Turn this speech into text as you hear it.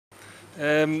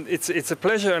It's a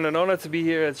pleasure and an honor to be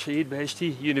here at Shahid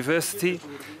Beheshti University.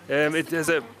 It has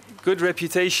a good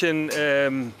reputation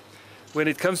when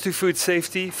it comes to food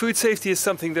safety. Food safety is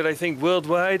something that I think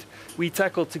worldwide we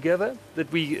tackle together,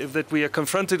 that we are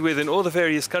confronted with in all the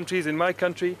various countries, in my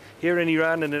country, here in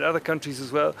Iran and in other countries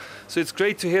as well. So it's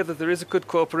great to hear that there is a good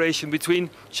cooperation between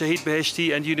Shahid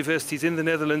Beheshti and universities in the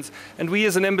Netherlands, and we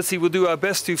as an embassy will do our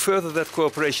best to further that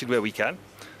cooperation where we can.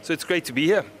 So it's great to be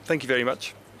here. Thank you very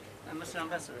much. Mr.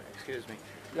 Ambassador, excuse me.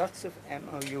 Lots of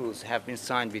MOUs have been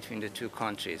signed between the two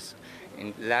countries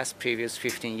in the previous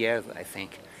 15 years, I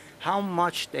think. How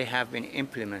much they have been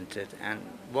implemented and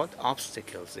what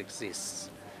obstacles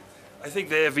exist? I think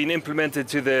they have been implemented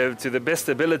to the best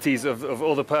abilities of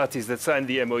all the parties that signed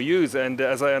the MOUs, and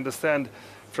as I understand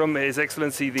from His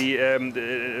Excellency,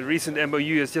 the recent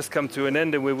MOU has just come to an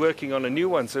end and we're working on a new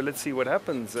one, so let's see what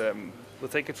happens.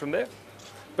 We'll take it from there.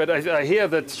 But I hear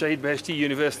that Shahid Beheshti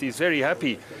University is very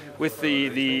happy with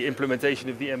the implementation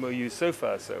of the MOU so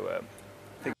far, so